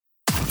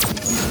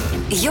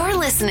You're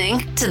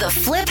listening to the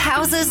Flip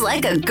Houses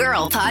Like a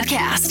Girl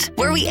podcast,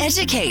 where we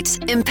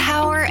educate,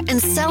 empower,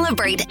 and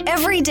celebrate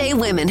everyday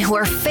women who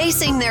are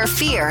facing their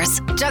fears,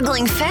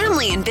 juggling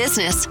family and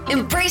business,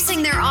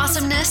 embracing their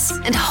awesomeness,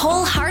 and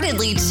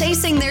wholeheartedly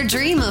chasing their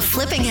dream of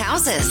flipping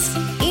houses.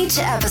 Each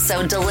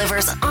episode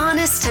delivers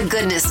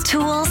honest-to-goodness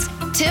tools,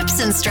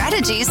 tips, and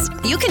strategies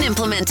you can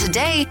implement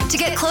today to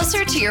get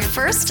closer to your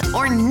first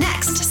or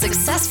next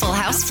successful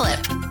house flip.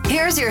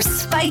 Here's your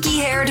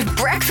spiky-haired,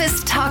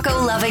 breakfast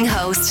taco-loving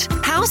host,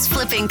 house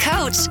flipping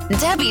coach,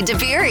 Debbie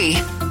DeBeery.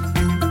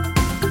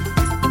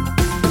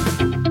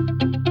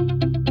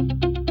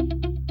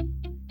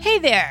 Hey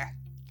there.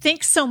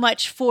 Thanks so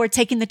much for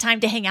taking the time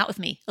to hang out with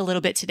me a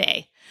little bit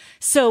today.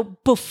 So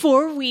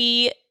before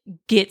we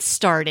get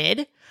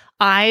started,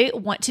 I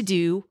want to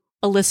do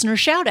a listener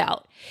shout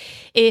out.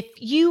 If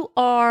you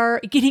are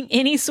getting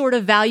any sort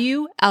of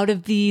value out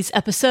of these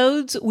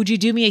episodes, would you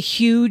do me a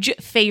huge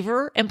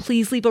favor and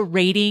please leave a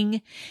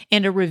rating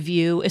and a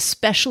review,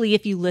 especially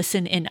if you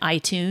listen in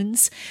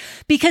iTunes,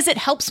 because it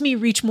helps me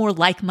reach more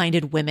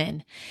like-minded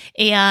women.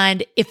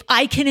 And if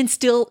I can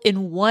instill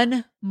in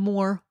one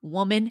more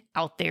woman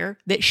out there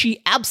that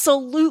she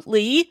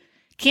absolutely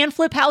can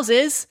flip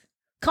houses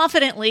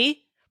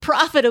confidently,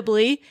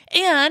 profitably,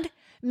 and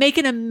make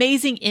an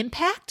amazing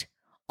impact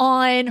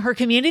on her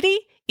community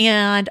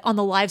and on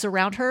the lives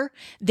around her,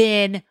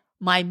 then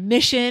my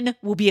mission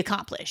will be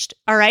accomplished.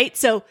 All right.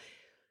 So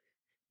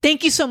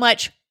thank you so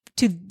much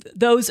to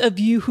those of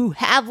you who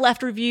have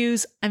left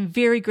reviews. I'm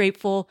very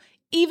grateful.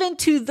 Even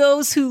to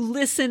those who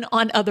listen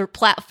on other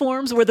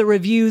platforms where the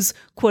reviews,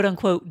 quote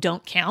unquote,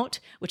 don't count,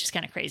 which is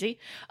kind of crazy.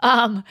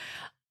 I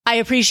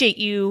appreciate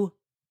you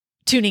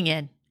tuning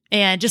in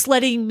and just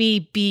letting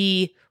me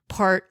be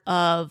part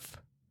of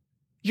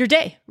your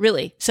day,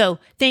 really. So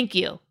thank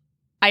you.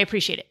 I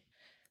appreciate it.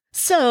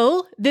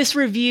 So this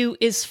review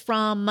is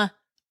from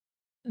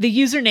the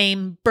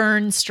username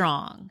Burn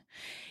Strong.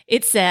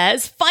 It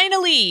says,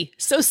 finally,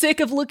 so sick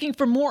of looking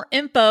for more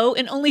info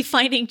and only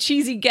finding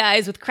cheesy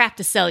guys with crap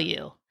to sell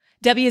you.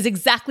 Debbie is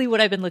exactly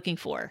what I've been looking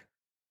for.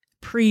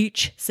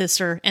 Preach,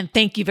 sister, and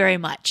thank you very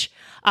much.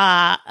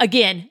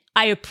 Again,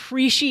 I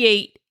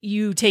appreciate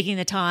you taking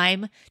the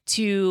time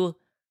to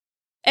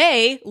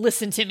A,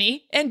 listen to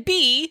me, and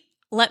B,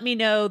 let me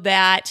know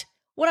that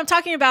what I'm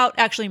talking about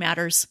actually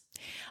matters.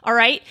 All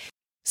right.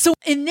 So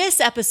in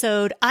this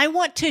episode, I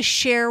want to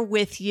share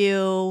with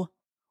you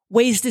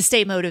ways to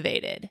stay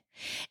motivated.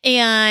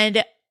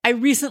 And I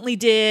recently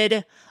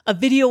did a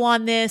video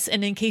on this.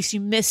 And in case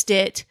you missed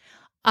it,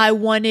 I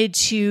wanted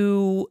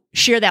to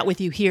share that with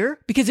you here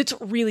because it's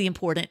really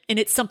important. And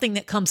it's something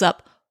that comes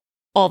up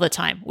all the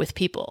time with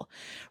people,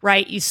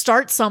 right? You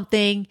start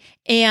something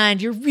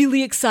and you're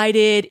really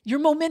excited. Your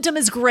momentum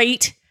is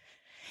great.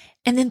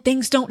 And then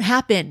things don't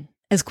happen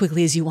as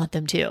quickly as you want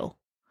them to.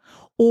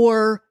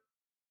 Or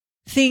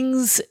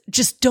things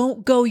just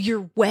don't go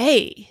your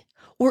way.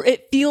 Or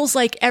it feels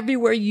like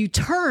everywhere you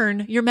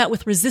turn, you're met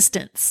with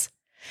resistance.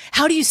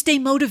 How do you stay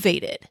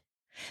motivated?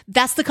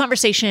 That's the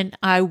conversation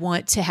I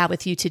want to have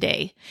with you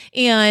today.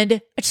 And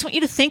I just want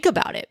you to think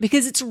about it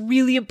because it's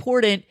really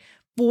important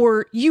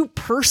for you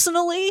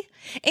personally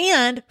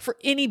and for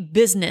any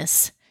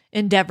business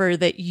endeavor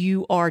that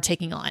you are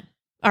taking on.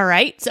 All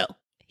right, so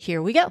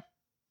here we go.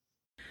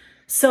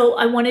 So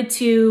I wanted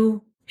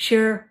to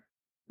share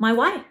my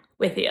why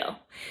with you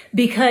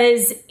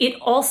because it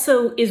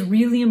also is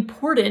really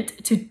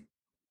important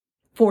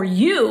for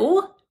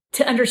you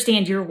to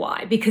understand your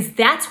why, because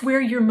that's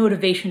where your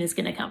motivation is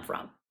going to come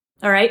from.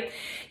 All right.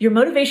 Your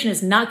motivation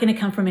is not going to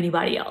come from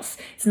anybody else.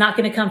 It's not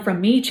going to come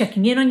from me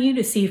checking in on you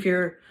to see if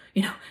you're,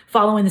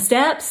 following the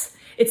steps.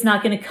 It's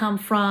not going to come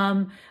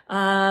from,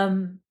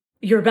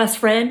 your best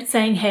friend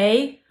saying,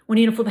 hey, we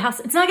need to flip a house.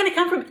 It's not going to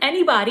come from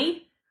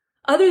anybody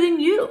other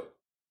than you.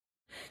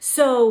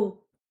 So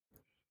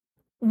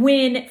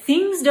when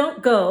things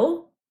don't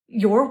go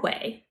your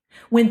way,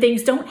 when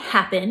things don't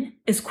happen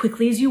as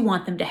quickly as you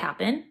want them to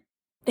happen,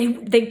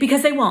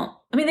 because they won't.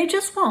 I mean, they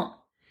just won't.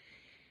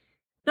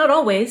 Not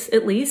always,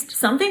 at least.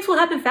 Some things will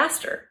happen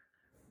faster,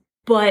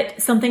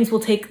 but some things will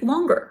take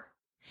longer.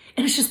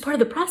 And it's just part of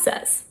the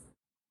process.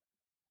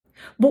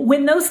 But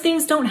when those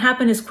things don't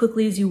happen as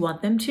quickly as you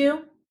want them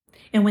to,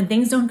 and when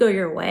things don't go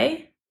your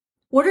way,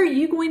 what are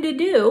you going to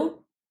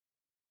do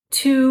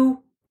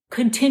to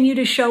continue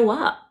to show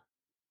up?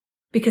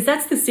 Because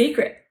that's the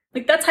secret.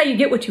 Like, that's how you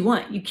get what you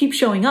want. You keep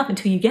showing up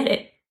until you get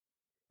it.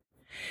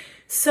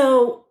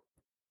 So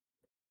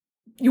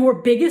your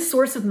biggest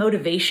source of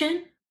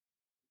motivation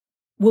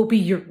will be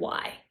your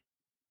why.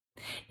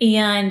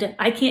 And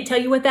I can't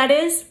tell you what that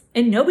is,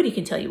 and nobody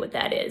can tell you what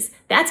that is.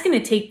 That's going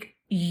to take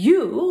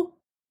you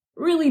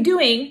really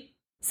doing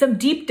some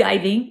deep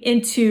diving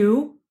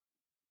into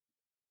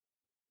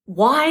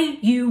why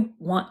you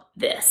want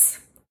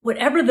this.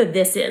 Whatever the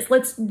this is.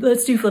 Let's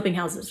do flipping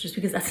houses just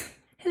because that's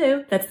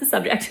the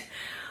subject.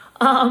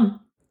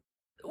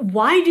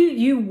 Why do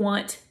you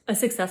want a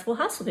successful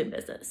house flipping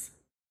business?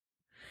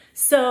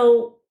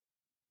 So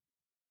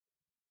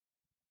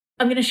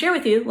I'm going to share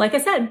with you, like I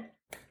said,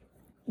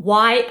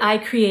 why I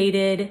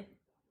created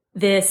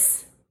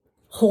this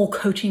whole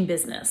coaching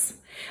business.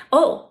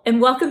 Oh,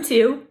 and welcome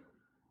to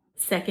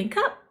Second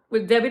Cup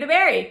with Debbie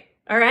DeBerry.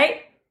 All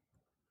right.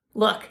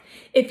 Look,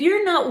 if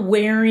you're not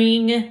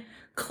wearing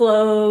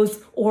clothes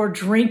or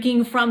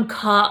drinking from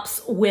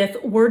cups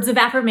with words of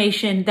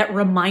affirmation that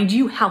remind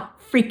you how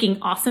freaking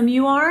awesome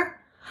you are,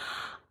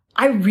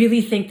 I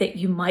really think that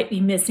you might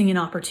be missing an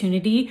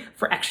opportunity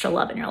for extra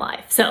love in your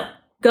life. So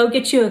go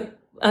get you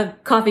a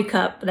coffee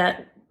cup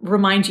that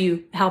reminds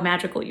you how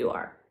magical you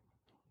are.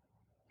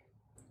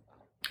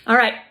 All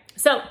right.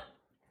 So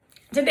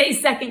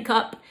today's second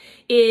cup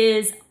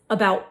is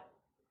about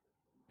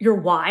your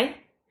why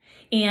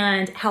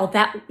and how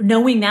that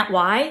knowing that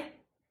why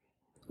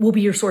will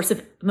be your source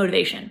of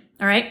motivation.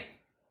 All right.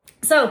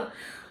 So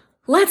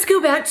let's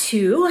go back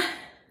to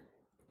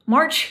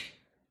March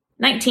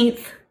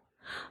 19th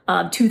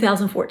of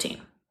 2014.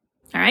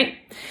 All right.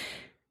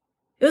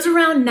 It was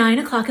around 9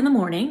 o'clock in the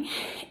morning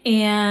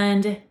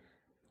and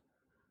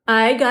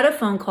I got a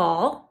phone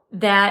call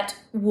that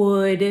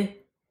would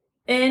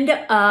end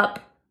up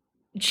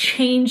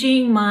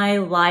changing my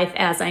life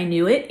as I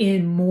knew it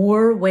in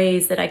more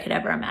ways that I could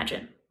ever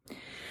imagine.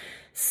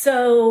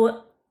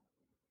 So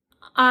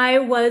I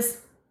was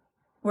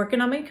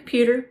working on my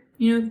computer,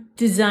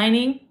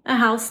 designing a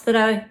house that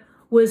I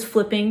was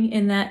flipping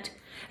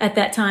at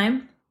that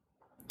time.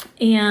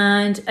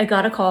 And I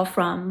got a call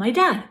from my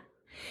dad.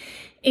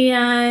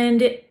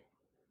 And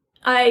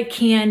I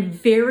can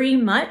very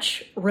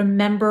much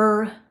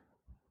remember,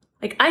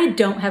 I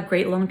don't have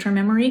great long-term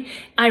memory.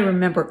 I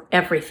remember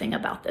everything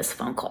about this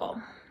phone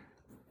call.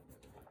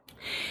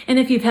 And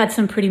if you've had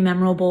some pretty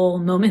memorable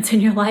moments in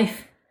your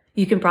life,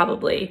 you can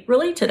probably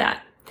relate to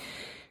that.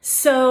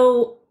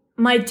 So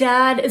my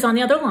dad is on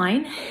the other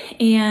line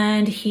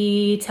and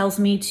he tells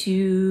me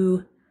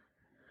to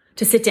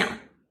sit down.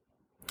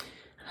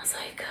 And I was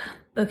like,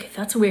 okay,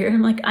 that's weird.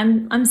 I'm like,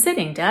 I'm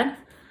sitting, Dad.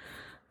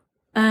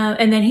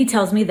 And then he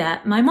tells me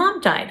that my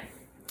mom died.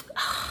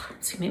 Oh,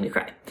 it's gonna make me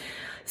cry.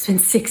 It's been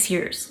 6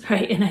 years,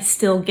 right? And I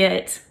still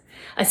get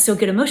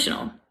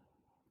emotional.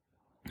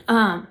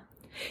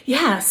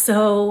 Yeah,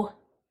 so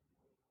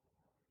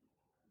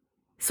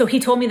he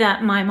told me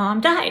that my mom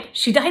died.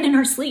 She died in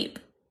her sleep.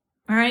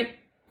 All right.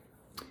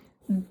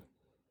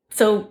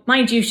 So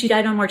mind you, she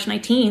died on March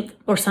 19th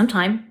or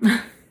sometime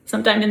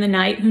in the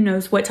night. Who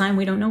knows what time?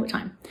 We don't know what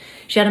time.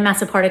 She had a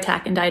massive heart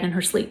attack and died in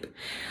her sleep.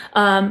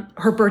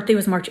 Her birthday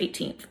was March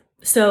 18th.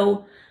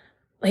 So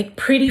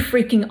pretty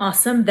freaking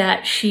awesome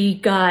that she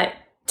got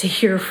to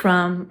hear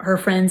from her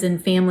friends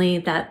and family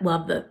that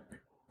loved the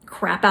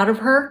crap out of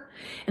her.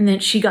 And then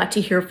she got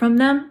to hear from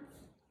them.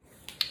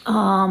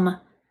 And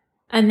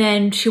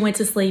then she went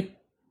to sleep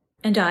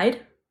and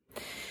died.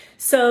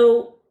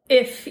 So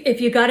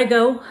if you gotta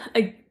go,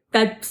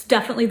 that's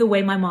definitely the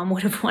way my mom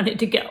would have wanted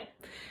to go.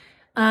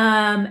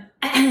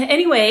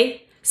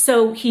 Anyway,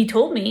 so he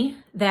told me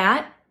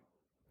that,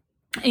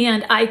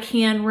 and I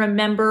can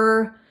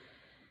remember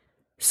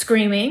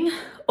screaming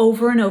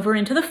over and over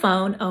into the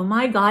phone, "Oh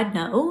my God,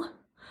 no.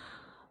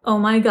 Oh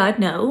my God,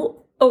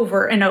 no,"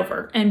 over and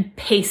over, and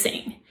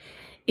pacing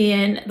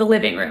in the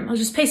living room. I was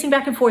just pacing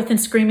back and forth and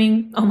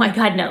screaming, "Oh my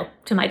God, no,"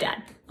 to my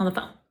dad on the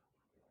phone.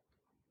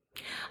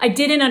 I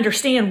didn't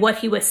understand what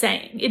he was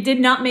saying. It did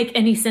not make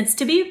any sense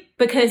to me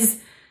because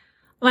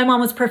my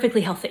mom was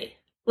perfectly healthy.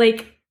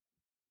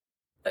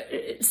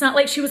 It's not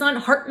like she was on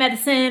heart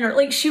medicine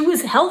or she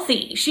was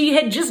healthy. She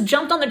had just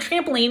jumped on the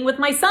trampoline with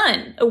my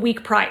son a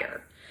week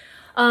prior.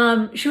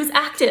 She was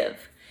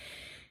active.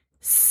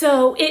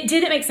 So it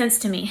didn't make sense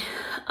to me.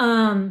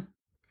 And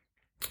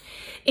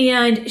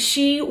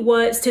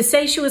to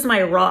say she was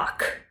my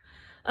rock,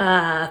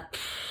 that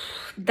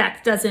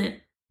doesn't,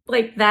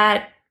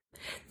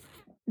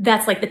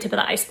 that's the tip of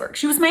the iceberg.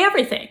 She was my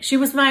everything. She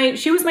was my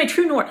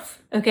true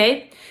north.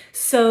 Okay.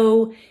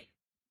 So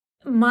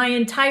my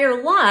entire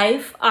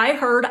life, I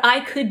heard I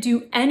could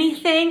do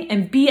anything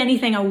and be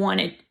anything I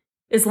wanted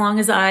as long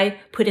as I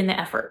put in the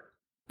effort.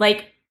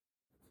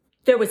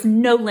 There was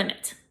no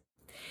limit.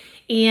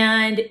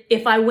 And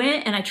if I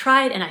went and I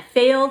tried and I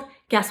failed,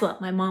 guess what?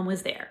 My mom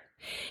was there.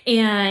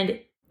 And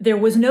there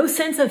was no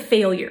sense of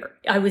failure.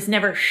 I was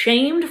never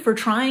shamed for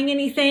trying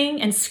anything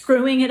and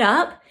screwing it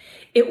up.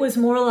 It was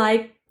more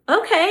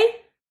okay,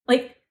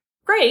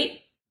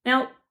 great.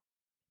 Now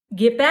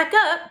get back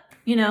up,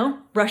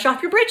 brush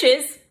off your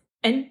britches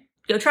and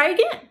go try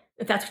again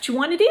if that's what you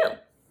want to do.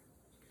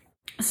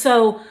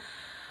 So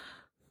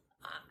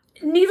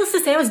needless to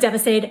say, I was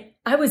devastated.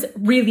 I was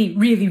really,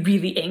 really,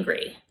 really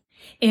angry.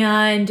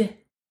 And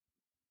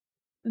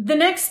the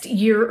next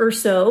year or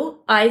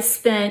so, I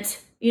spent,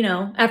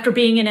 after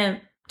being in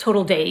a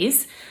total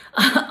daze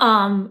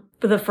for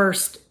the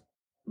first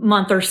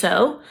month or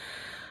so,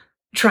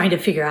 trying to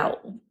figure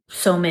out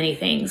so many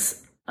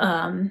things.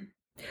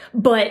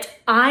 But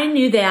I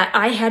knew that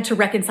I had to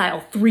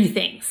reconcile 3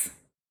 things.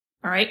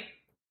 All right.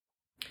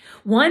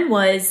 One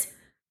was,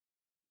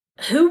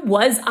 who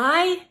was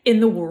I in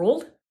the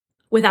world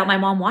without my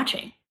mom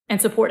watching and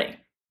supporting?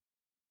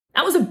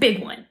 That was a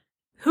big one.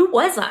 who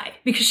was I?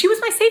 Because she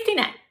was my safety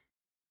net.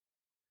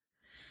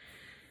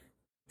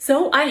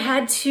 So I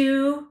had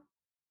to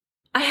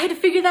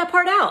figure that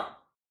part out.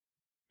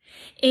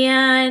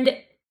 And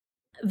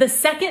the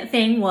second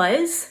thing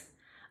was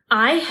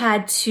I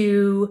had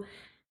to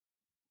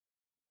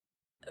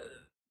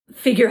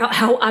figure out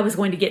how I was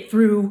going to get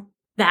through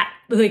that,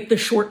 like the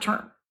short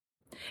term.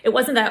 It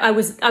wasn't that I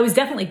was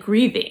definitely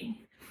grieving,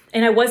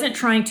 and I wasn't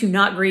trying to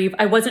not grieve.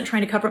 I wasn't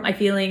trying to cover up my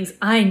feelings.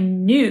 I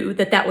knew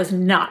that was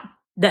not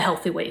the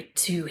healthy way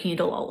to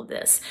handle all of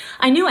this.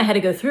 I knew I had to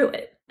go through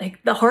it.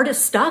 Like the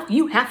hardest stuff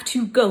you have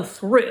to go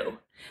through.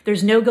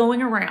 There's no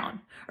going around,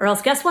 or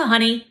else guess what,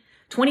 honey?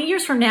 20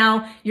 years from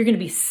now,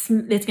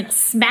 it's going to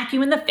smack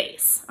you in the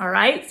face. All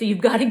right. So you've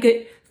got to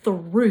get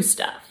through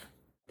stuff.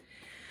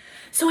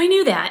 So I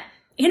knew that,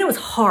 and it was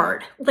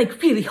hard,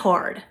 like really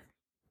hard.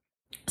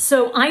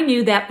 So I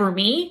knew that for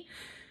me,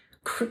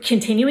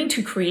 continuing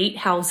to create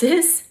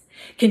houses,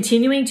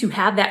 continuing to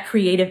have that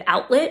creative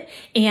outlet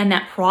and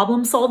that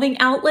problem solving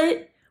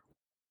outlet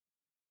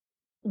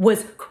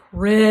was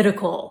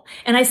critical.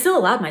 And I still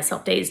allowed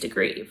myself days to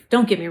grieve.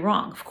 Don't get me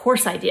wrong. Of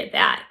course I did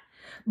that.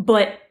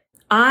 But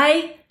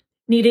I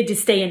needed to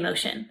stay in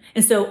motion.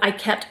 And so I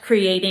kept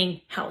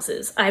creating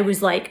houses. I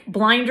was like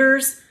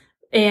blinders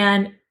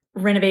and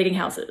renovating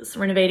houses.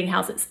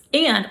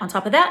 And on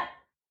top of that,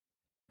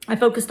 I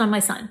focused on my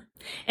son.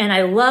 And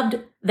I loved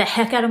the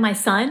heck out of my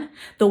son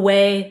the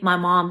way my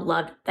mom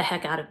loved the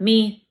heck out of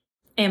me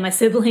and my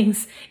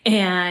siblings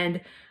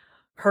and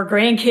her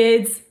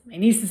grandkids, my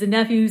nieces and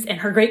nephews, and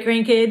her great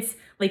grandkids.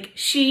 Like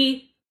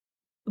she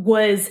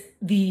was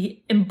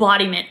the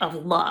embodiment of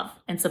love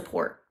and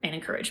support and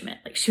encouragement.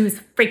 Like she was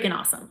freaking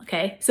awesome.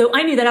 Okay. So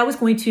I knew that I was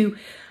going to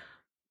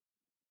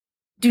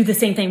do the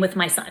same thing with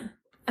my son.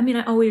 I mean,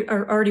 I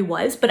already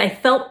was, but I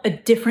felt a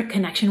different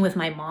connection with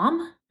my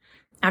mom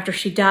after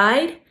she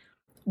died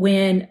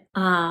with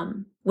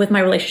my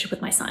relationship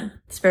with my son.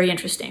 It's very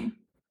interesting.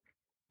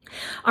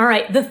 All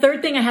right. The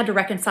third thing I had to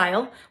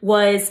reconcile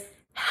was,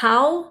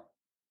 how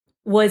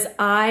was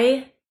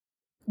I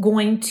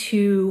going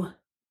to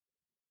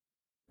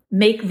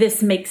make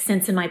this make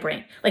sense in my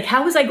brain? Like,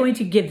 how was I going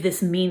to give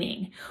this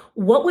meaning?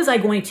 What was I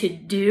going to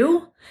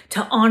do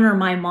to honor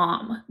my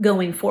mom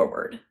going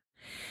forward?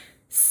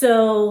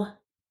 So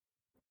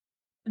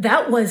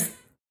that was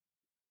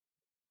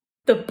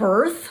the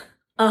birth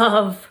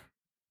of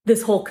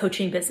this whole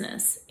coaching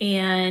business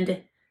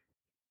and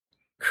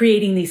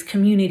creating these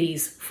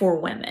communities for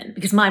women,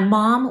 because my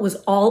mom was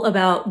all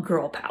about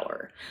girl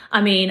power. I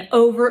mean,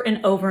 over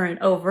and over and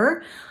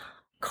over,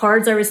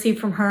 cards I received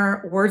from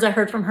her, words I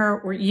heard from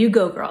her were, you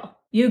go girl,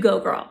 you go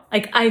girl.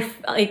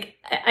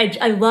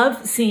 I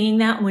love seeing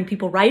that when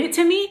people write it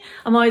to me.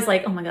 I'm always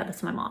like, oh my God,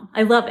 that's my mom.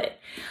 I love it.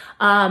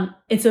 And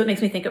so it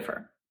makes me think of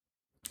her.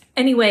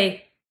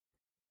 Anyway,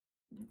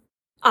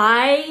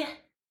 I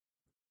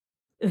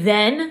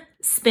then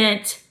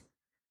spent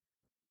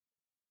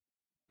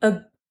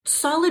a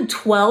solid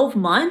 12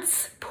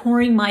 months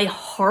pouring my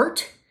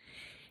heart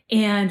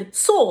and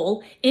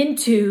soul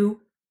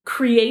into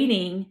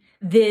creating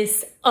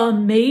this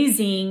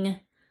amazing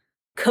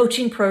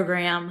coaching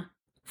program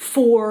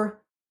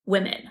for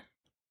women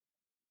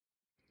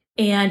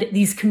and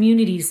these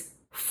communities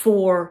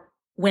for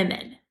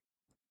women.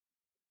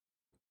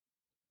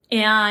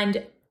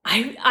 And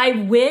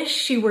I wish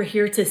she were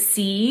here to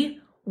see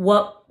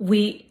what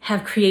we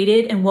have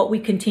created and what we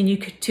continue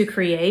to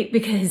create,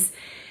 because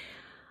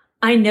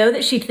I know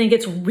that she'd think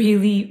it's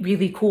really,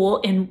 really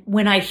cool. And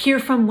when I hear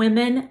from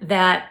women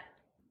that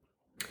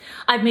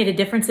I've made a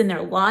difference in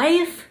their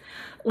life,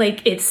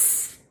 like it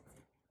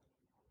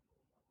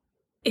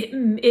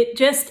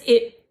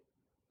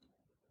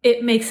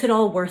makes it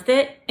all worth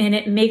it. And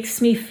it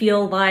makes me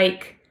feel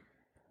like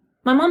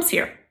my mom's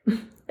here.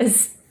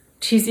 As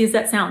cheesy as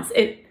that sounds,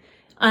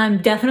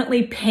 I'm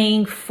definitely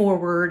paying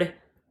forward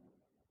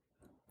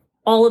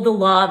all of the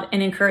love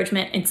and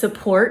encouragement and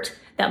support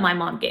that my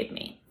mom gave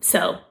me.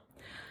 So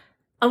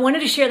I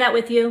wanted to share that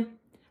with you.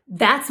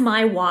 That's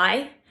my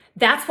why.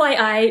 That's why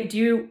I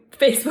do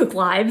Facebook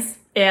Lives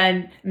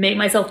and make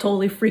myself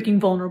totally freaking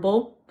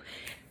vulnerable.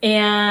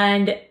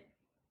 And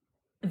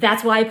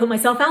that's why I put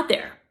myself out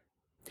there,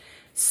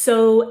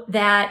 so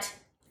that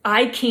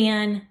I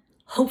can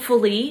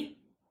hopefully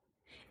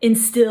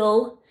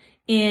instill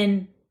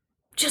in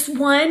just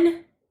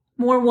one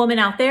more woman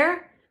out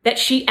there that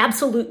she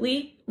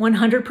absolutely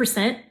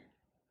 100%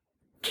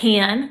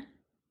 can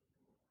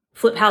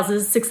flip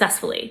houses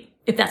successfully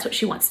if that's what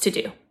she wants to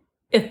do.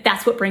 If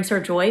that's what brings her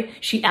joy,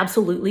 she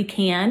absolutely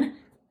can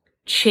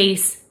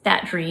chase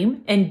that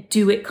dream and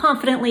do it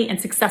confidently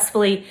and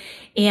successfully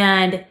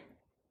and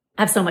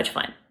have so much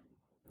fun.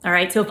 All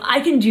right. So if I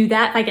can do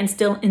that, if I can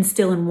still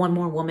instill in one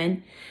more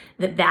woman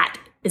that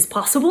is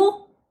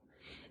possible,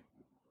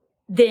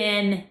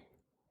 then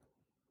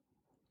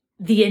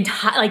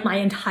my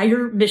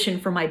entire mission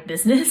for my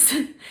business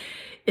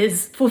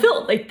is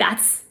fulfilled. Like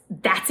that's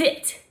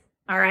it.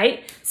 All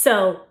right.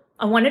 So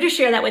I wanted to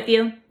share that with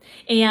you.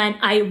 And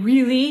I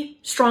really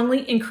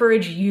strongly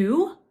encourage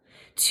you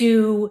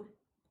to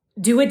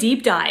do a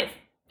deep dive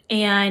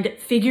and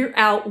figure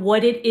out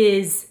what it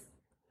is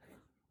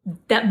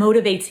that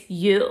motivates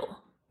you.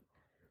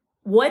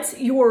 What's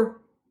your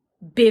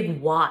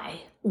big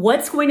why?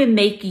 What's going to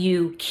make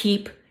you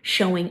keep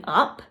showing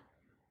up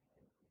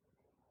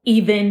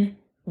even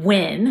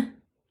when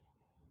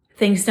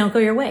things don't go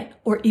your way,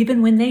 or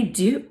even when they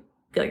do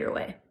go your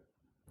way?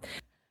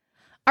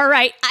 All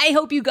right. I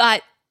hope you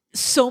got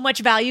so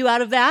much value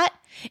out of that,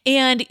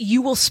 and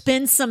you will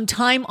spend some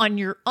time on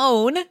your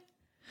own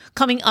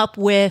coming up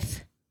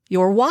with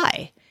your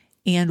why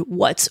and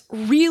what's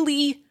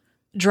really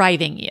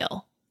driving you.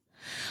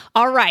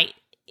 All right.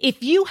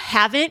 If you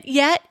haven't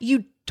yet,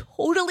 you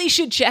totally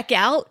should check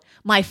out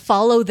my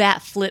Follow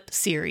That Flip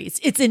series.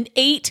 It's an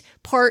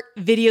 8-part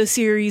video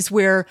series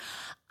where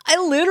I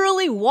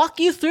literally walk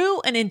you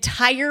through an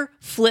entire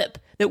flip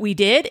that we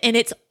did, and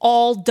it's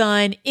all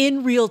done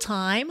in real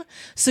time.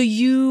 So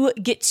you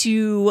get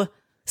to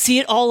see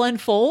it all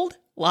unfold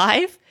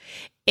live.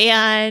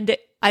 And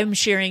I'm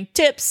sharing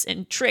tips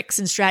and tricks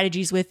and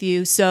strategies with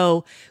you.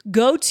 So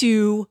go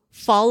to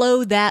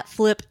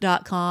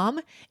followthatflip.com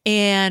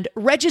and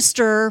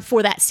register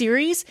for that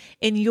series,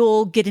 and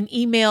you'll get an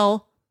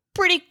email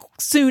pretty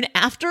soon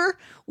after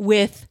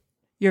with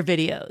your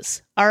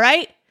videos. All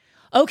right?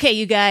 Okay,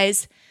 you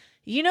guys,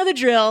 you know the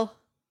drill.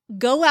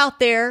 Go out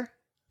there,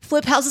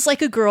 flip houses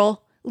like a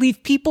girl,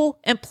 leave people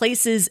and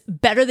places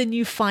better than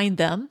you find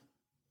them,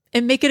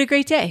 and make it a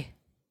great day.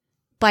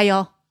 Bye,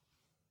 y'all.